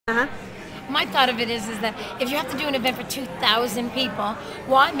My thought of it is that if you have to do an event for 2,000 people,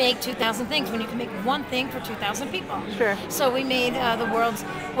 why make 2,000 things when you can make one thing for 2,000 people? Sure. So we made the world's,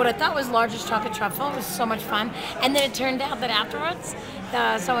 what I thought was largest chocolate truffle. It was so much fun. And then it turned out that afterwards,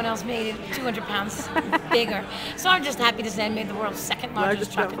 someone else made it 200 pounds bigger. So I'm just happy to say I made the world's second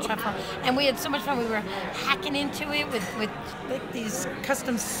largest chocolate truffle. And we had so much fun. We were hacking into it with these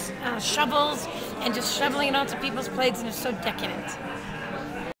custom shovels and just shoveling it onto people's plates, and it's so decadent.